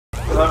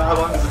How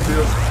long does it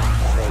feel?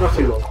 Not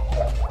too long.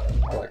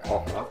 Like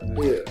half an hour.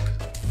 Yeah.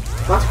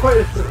 That's quite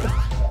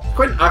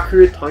an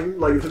accurate time,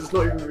 like it's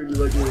not even really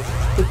like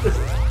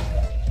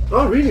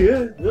oh really,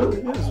 yeah. No,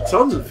 yeah.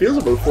 It feels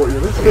about 40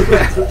 minutes.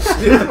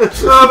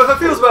 No, but that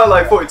feels about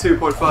like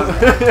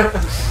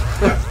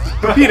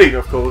 42.5. Repeating,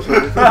 of course.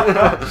 Okay,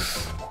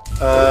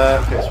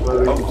 so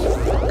where are we?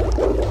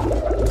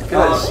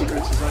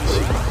 Secrets is nice.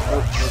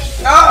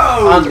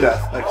 Oh! And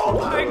death,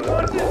 excellent.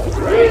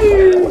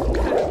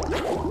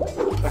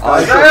 Oh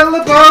my god! Sail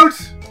the boat!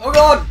 Oh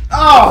god!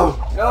 Oh!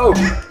 No!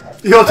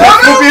 Your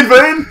death will be in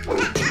vain!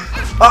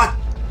 Ah!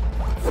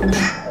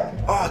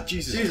 Oh,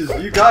 Jesus. Jesus,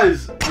 you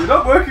guys, you're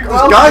not working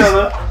well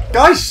together.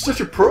 Guy's such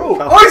a pro!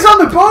 Oh, he's on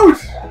the boat!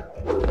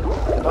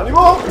 Not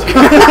anymore!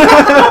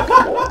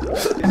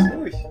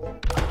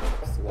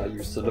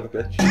 You son of a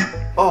bitch.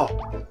 Oh!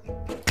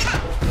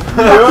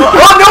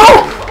 Oh no!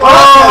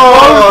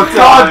 Oh,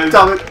 god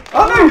damn it!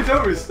 Oh no, you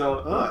don't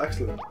restart. Oh,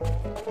 excellent.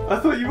 I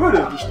thought you would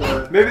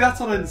have. Maybe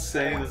that's on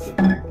insane or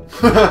something.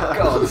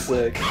 God's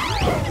sake.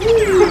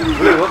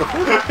 Wait, what the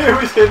fuck? It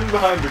was hidden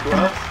behind the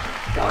glass.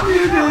 God.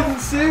 You didn't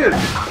see it.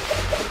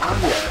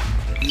 And yeah,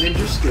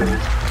 ninja skills.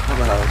 What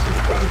the hell is it?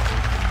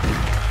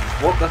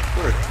 What the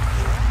frick?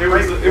 It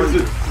was a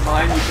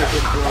mine you kept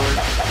on throwing.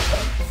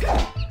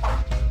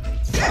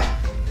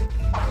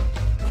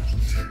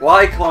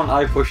 Why can't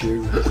I push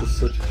you? This is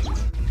such a cheat.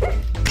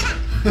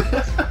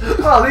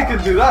 Well, he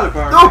can do that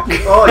apparently.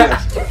 No. Oh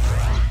yes.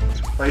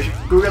 I should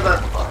go get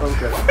that.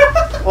 Okay.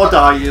 Or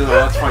die, you know,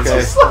 that's fine.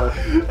 Okay.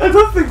 I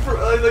don't think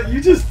like, you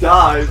just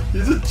died.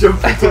 You just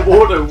jumped into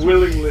water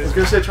willingly. I was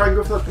gonna say try and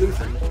go for that blue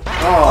thing.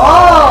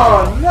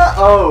 Oh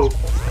no!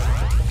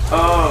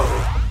 Oh.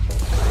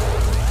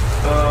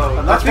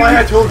 And that's why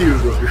I told you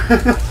to go.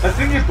 I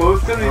think you're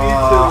both gonna need to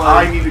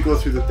like... I need to go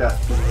through the death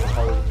thing.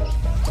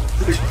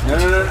 No.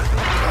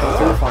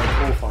 All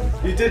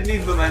fine. You did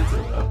need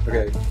momentum though.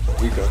 Okay,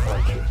 you go.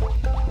 Right, sure.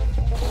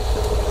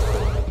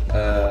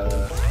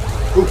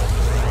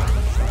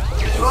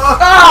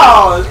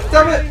 Oh!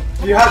 Damn it!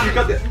 You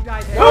got the...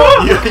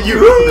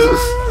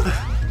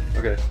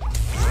 Okay.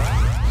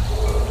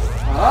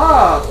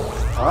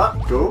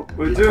 Go.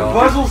 We're doing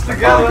puzzles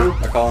together. I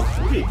can't.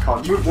 You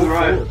can't Move to the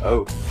right.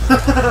 Oh.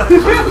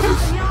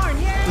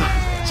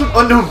 Some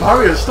unknown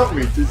barrier, stop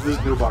me. There's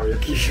no barrier.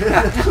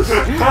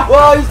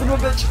 Why is the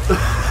bitch?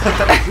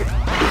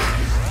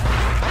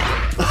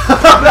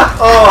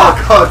 Oh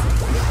god.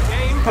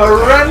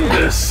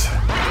 Horrendous!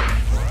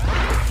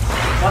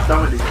 God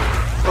damn it.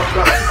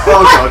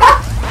 Oh god.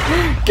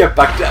 Get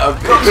back down,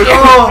 bitch.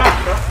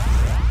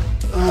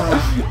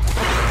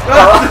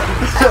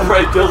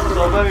 Fred kills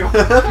himself anyway.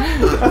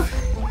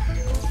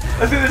 I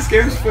think this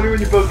game's funny when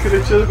you both kill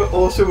each other, but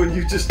also when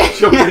you just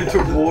jump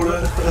into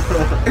water.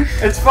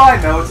 It's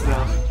fine now, it's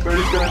not.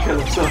 Freddy's gonna kill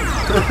himself.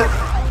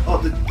 Oh,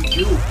 the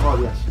jewel. Oh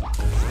yes.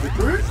 The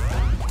group?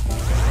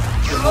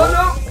 Oh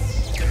no!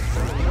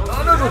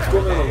 Oh no, what's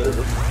going on there?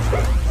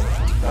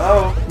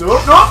 Oh. No.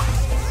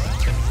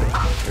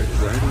 Is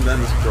there anything down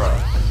this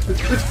grass?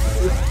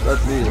 Let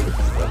me.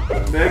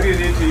 Maybe you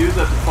need to use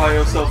that to fire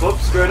yourself up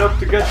straight up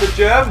to get the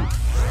gem.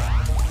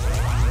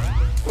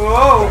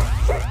 Oh.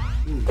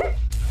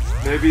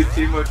 Maybe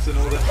teamwork's in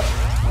order.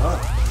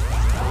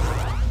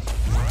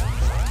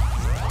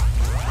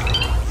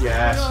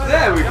 Yes.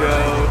 There we go.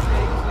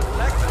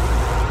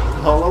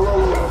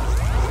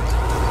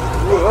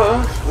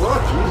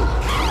 What? Jesus.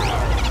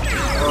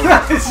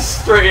 It's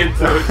just straight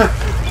into it.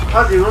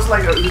 It was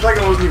like I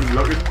wasn't even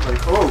looking.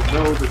 Like, oh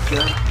no, the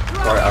gem.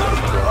 Sorry, I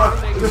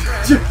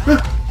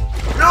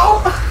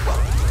No!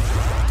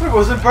 It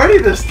wasn't Freddy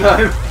this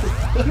time.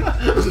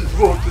 It just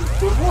walked into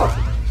the water.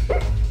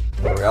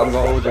 Sorry, I haven't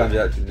got all the gems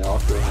yet. No, I'm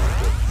doing it.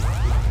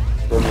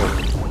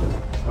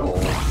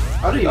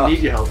 I don't even need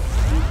your help.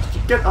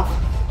 Get off.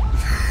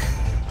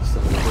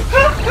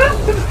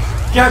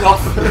 Get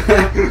off!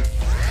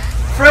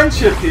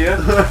 Friendship here.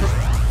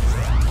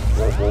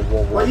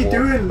 What are you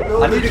doing?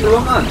 No, I need to go,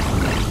 man.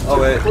 Oh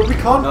wait. But we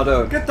can't. No,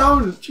 don't. Get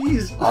down.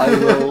 Jeez. I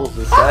will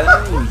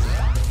descend.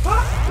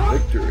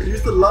 Victory.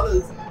 Use the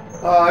ladders.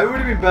 It would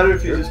have been better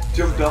if you just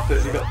jumped off it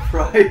and you got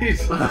fried.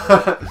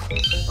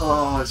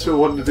 Oh, I sure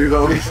wanted to do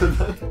that when you said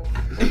that.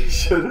 You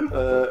should have.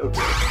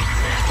 Okay.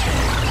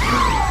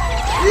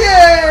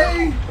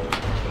 Yay!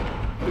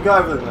 The guy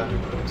over there.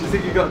 Do you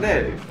think you got an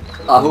A?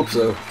 I hope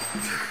so.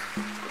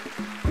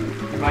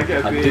 You might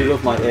get a I B. do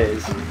love my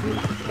A's.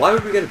 Why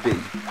would we get a B?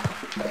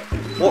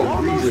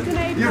 What reason?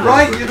 You're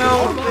right, you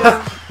know.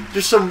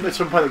 Just some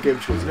point of game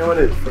choice. You know what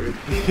it is?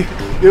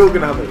 You're all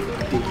gonna have it.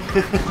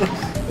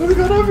 We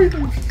got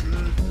everything.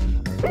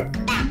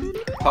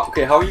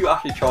 Okay, how are you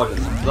actually charging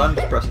them? Because I'm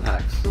just pressing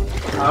X.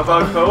 How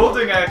about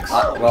holding X?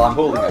 Well, I'm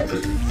holding X.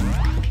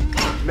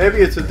 Maybe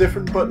it's a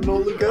different button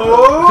altogether.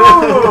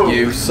 Oh!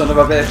 You son of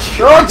a bitch!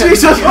 Oh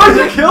Jesus! Oh,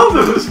 you killed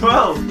him as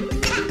well!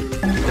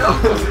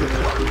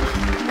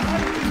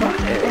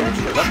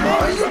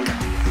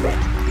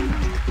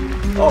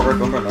 Oh,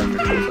 Rick, I'm running.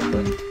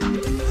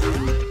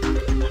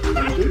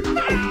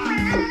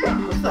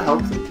 What's the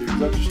health thing do? Is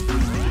that just...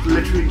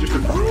 literally just a...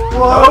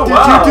 What Oh, did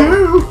wow. you do?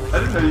 I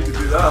didn't know you could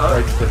do that.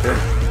 Right clicker.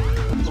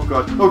 Oh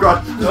god, oh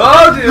god.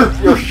 Oh dear!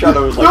 Your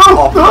shadow is like No,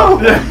 off. no!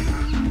 Yeah.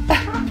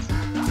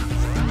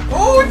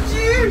 Oh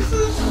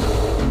Jesus!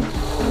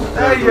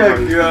 There you go.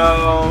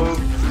 Oh,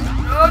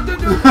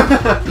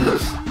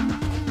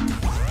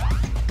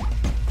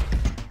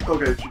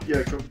 Okay,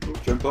 yeah, come.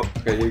 Jump up.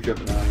 Okay, you jump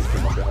now. You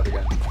jump off your head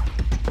again.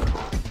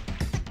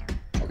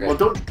 Okay.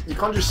 Well, you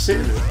can't just sit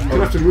in it. You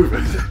have to move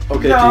it.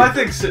 Okay. no, do you- I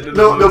think sitting in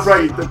the No, boat.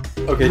 Brady.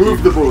 Okay.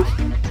 Move the boat.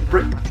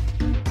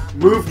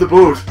 Move the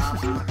boat.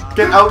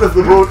 Get out of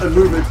the boat and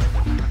move it.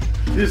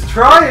 He's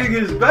trying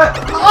his best.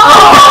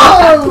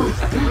 Oh!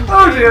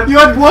 Oh dear! You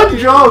had one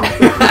job. All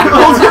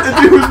you had to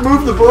do was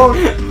move the boat.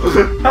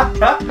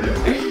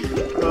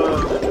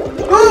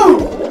 Ooh!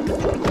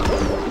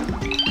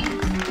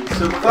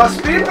 Some fast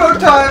speedboat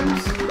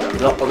times.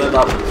 No, other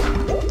levels.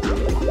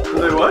 Are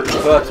they what?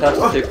 First has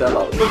to take that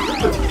level.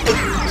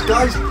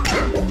 Guys,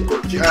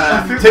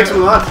 take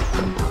some of that.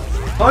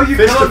 Oh, you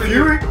Fist kill of him.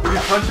 Fury. You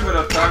punch him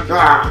enough times.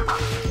 Ah.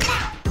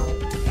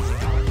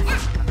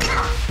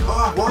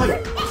 Oh,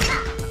 why?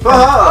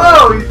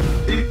 Ah. Oh,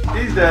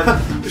 he's dead.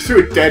 Just threw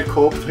a dead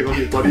corpse thing on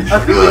his body. I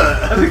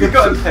think he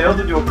got impaled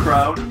in your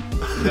crown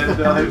and then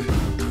died.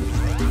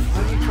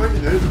 Why are you trying to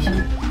hurt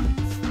me?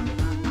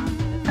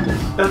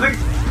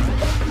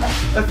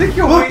 I think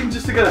you're waiting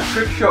just to get a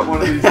trick shot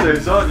one of these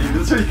days, aren't you?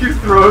 That's how you keep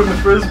throwing the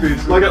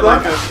frisbees. Like a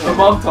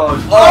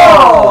montage.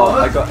 Oh!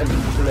 I got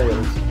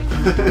impaled.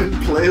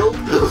 Impaled?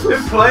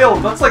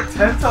 Impaled. That's like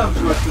 10 times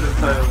worse than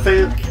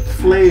impaled.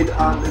 Flayed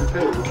and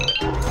impaled.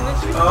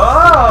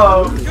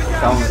 Oh!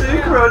 Found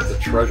Secret! the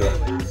treasure.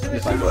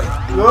 It's like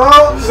No!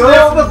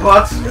 Sniff the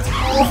butt! It's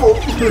awful!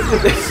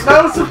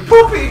 Smells of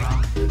poopy!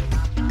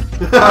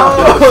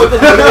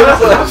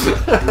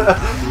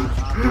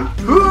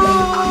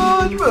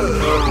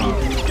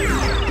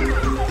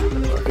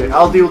 Okay,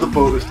 I'll deal with the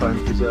boat this time,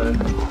 because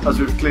as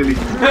we've clearly...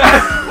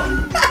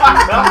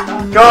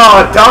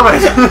 God damn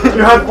it!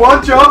 You had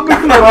one job,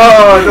 Mcclure!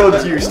 Oh,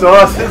 don't you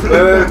start! Wait,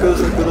 go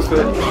this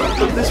way.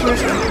 This way?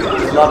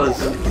 There's ladders.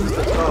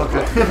 Oh,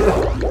 okay.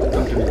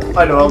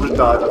 I know, I'll just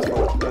die, that's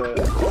fine.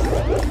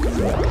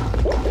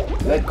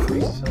 That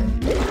crease.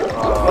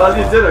 Well,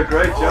 you did a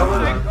great job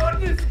with it.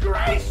 Goodness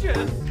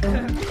gracious!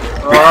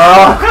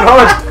 Oh,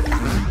 God!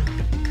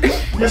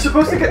 You're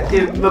supposed to get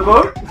in the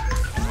boat,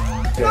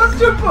 not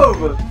jump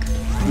over.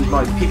 Use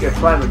my Pika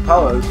climbing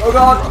powers. Oh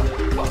god!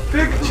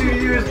 Pikachu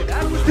used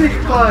peak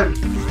climb.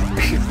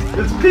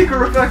 It's Pika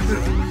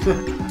effective.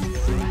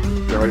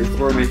 Get ready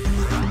for me.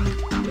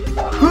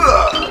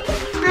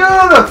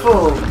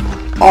 Beautiful!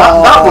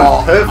 That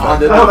was perfect. Oh,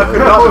 That could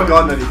not have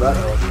gone any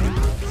better.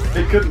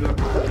 It couldn't have.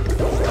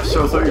 I so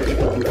thought you could do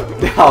that.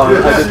 Oh,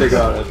 I did think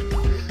about it.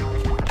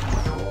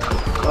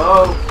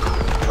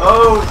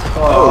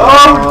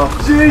 Oh,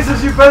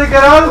 Jesus, you better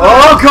get out of there!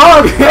 Oh,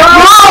 God!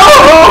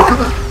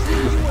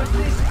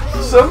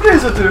 No!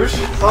 Somebody's a douche.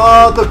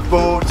 Oh, the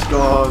boat's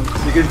gone.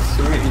 You can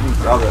swing it, you can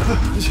grab it.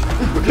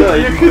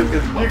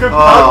 You can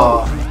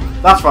Oh,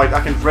 that's right,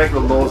 I can break the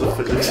laws of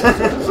physics.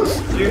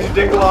 use your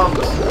dingle arms.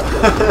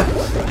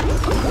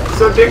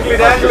 So dingly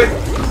dangly.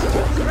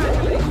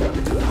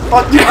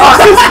 Oh,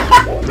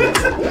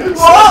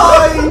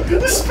 Why?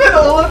 You spit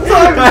all the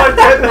time like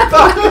getting it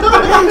back.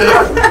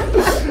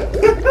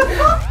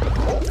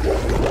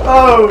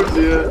 Oh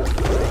dear.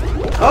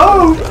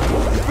 Oh!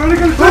 It's really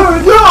gonna do it!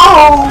 No!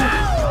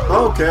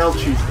 Okay, I'll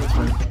cheat, that's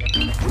fine.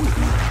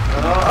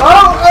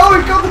 Oh, we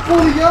got the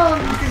bloody yarn!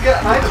 You can get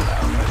an item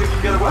now. I think you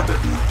can get a weapon.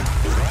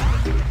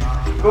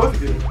 Both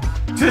of you.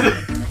 You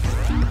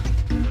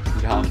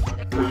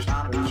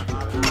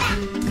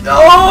Oh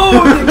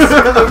my goodness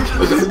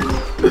gracious!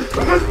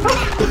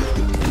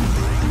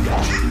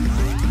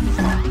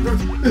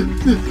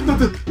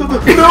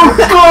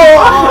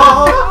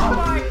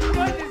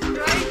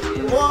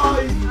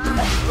 Why?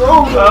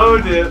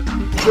 Oh dear.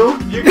 No?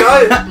 You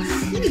got it!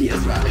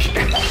 Yes, smash.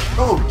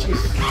 Oh,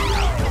 Jesus.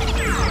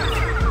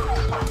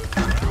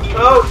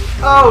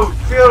 Oh,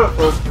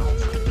 beautiful.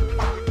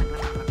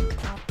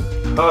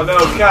 Oh no,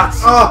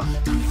 cats. Ah!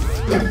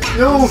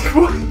 No!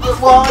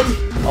 Why?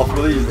 I'll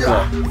believe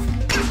that.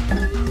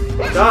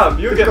 Damn,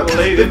 you're getting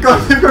laid They've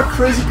into. got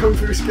crazy kung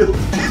fu skills.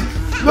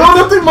 No,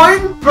 nothing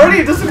mine! Bernie,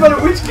 it doesn't matter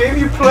which game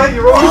you play,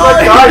 you're always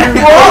that guy who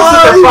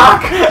walks in the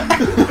back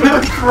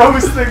and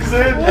throws things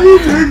in. Why are you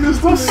doing this?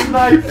 Don't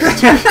snipe.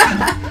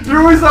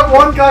 You're always that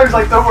one guy who's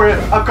like, don't worry,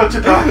 I've got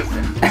your back.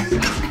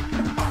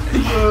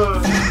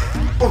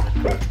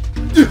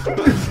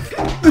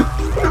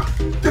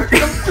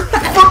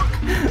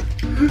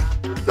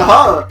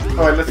 Aha!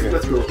 Alright, let's go.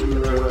 We'll kill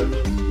them.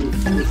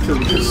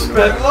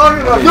 Spent long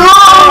enough.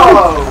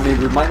 No! I mean,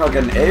 we might not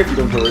get an A if you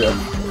don't hurry up.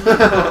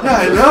 Yeah,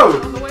 I know.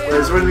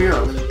 Is there anything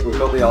else? We've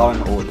got the R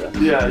in order.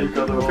 Yeah, you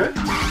got it all. Okay.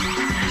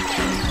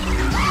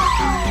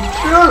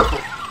 Beautiful.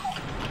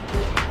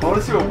 I want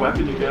to see what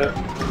weapon you get.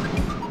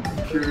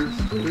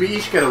 Curious. We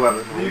each get a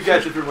weapon. You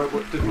get different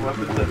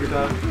weapons every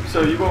time,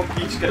 so you won't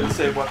each get the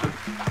same weapon.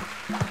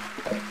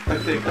 I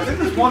think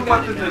there's one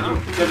weapon that you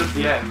get at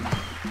the end,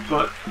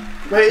 but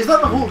Wait, is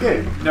that the whole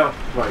game? No.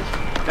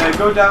 Right.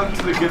 Go down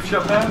to the gift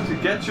shop now to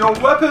get your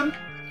weapon.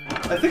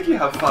 I think you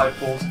have 5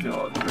 balls if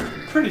you're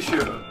pretty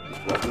sure.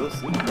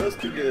 That's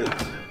too good.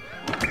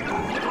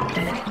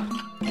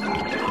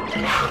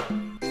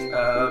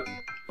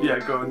 Yeah,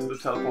 go into the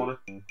teleporter.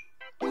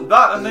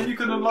 That, and then you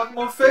can unlock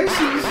more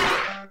faces.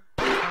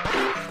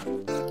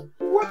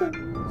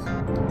 Weapons.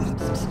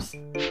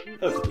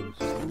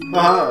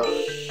 Aha!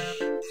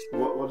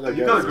 What did I get?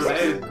 You got a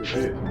grenade.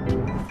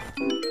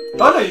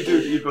 Oh no, you do.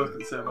 You both got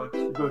the same one.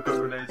 You both got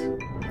grenades.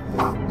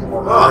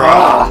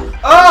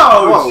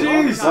 Oh,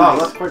 Jesus! Wow,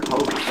 that's quite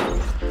powerful.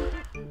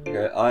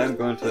 Okay, I am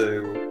going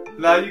to.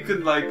 Now you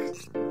can like.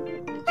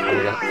 I'm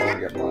gonna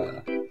get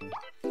my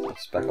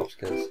Spec Ops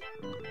case.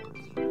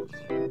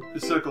 The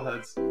circle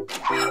heads.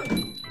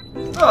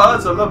 Oh,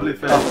 that's a lovely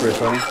face. That's pretty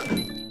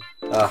funny.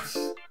 That's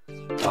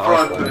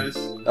Bribe funny. face.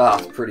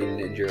 That's pretty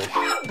ninja-ish.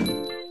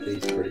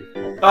 He's pretty.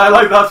 I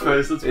like that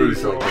face. That's pretty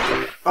He's cool.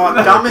 like, Oh,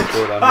 damn it!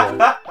 go down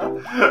here.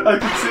 I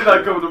can see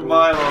that going a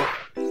mile off.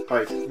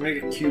 Right, I'm gonna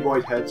get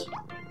cuboid heads.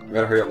 We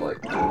gotta hurry up,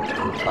 like.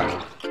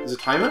 Time. Is it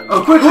timer?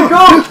 Oh, quickly go!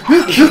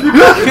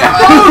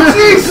 Oh,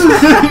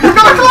 Jesus! You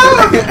gotta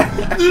climb!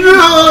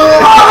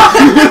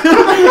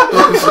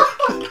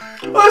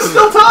 Oh, it's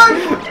still time!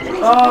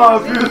 Oh,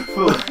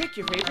 beautiful. Pick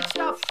your favorite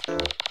stuff.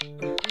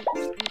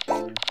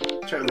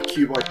 Check out the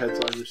cuboid heads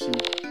I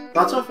received.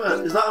 That's off.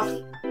 Is that off?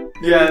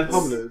 Yeah, it's,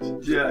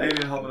 Hominids. yeah,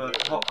 alien hominoid.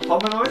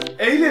 Hominoid?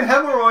 Alien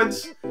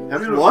hemorrhoids!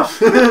 What?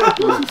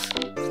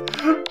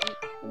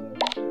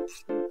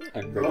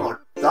 I'm ready. Oh,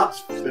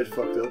 that's a bit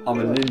fucked up. I'm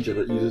a ninja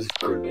that uses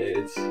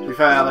grenades. To be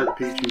fair, I like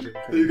the Pikachu thing.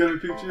 Are you gonna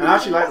pick you? I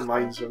actually like the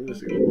mine, so I'm gonna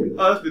stick with it.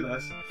 Oh, that'd be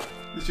nice.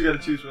 At least you gotta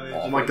choose one of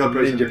these. Oh my god,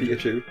 Ninja Ninja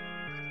Pikachu.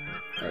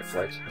 Alright,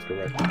 right, let's go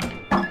right.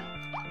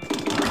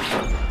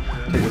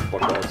 Take this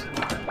podcast.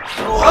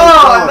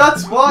 Oh, and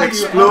that's why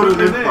Exploded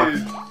you have a impact.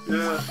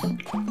 grenade. Yeah.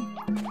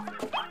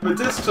 But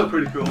discs are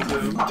pretty cool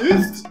too.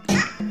 Discs?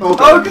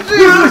 Oh,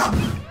 Jesus!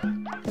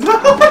 No,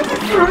 you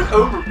threw it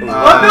over.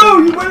 Oh no,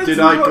 you went into Did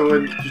the I rock. go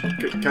in?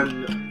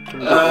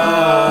 Can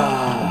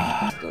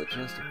Uh,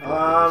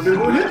 I'm gonna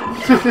go here.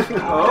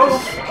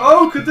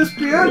 Oh, could this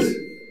be it?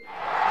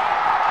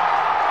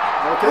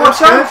 Okay, I'm Watch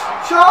scared.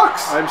 out!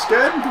 Sharks! I'm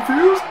scared and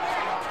confused.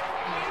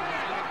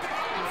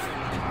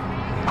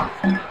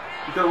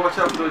 You gotta watch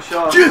out for those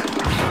sharks.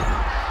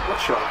 What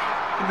shark?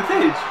 In the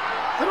cage.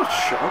 They're not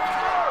shark.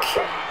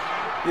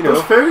 You know,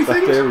 Those fairy the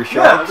things? fairy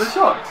Yeah, sharks. the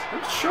sharks.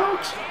 They're not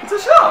sharks. It's a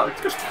shark.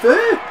 It's just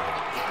fair.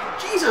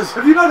 Jesus.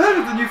 Have you not heard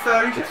of the new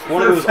fairy? It's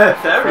one of those.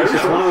 fairy It's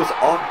sharks. one of those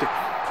optic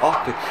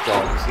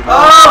sharks. You know?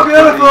 Oh,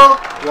 beautiful!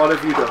 What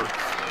have you done?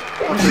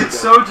 You should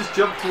so just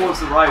jump towards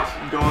the right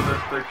and go on the.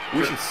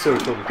 We should so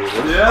totally do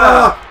this.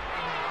 Yeah.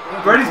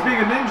 Brady's being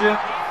a ninja.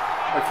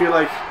 I feel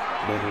like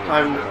No.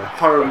 I'm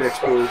horribly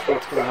exposed.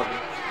 What's going to happen?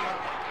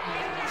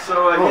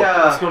 So Oh,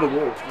 yeah, it's not a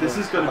wall. this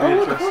is going to be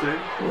interesting.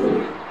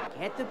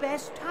 Get the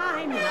best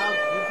time and I'll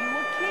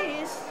give you a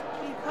kiss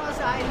because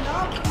I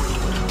love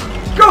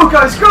you. Go,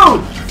 guys,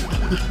 go!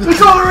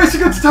 It's all a race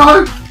against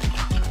time.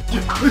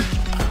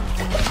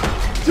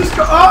 Just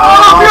go!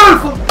 Oh,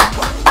 beautiful!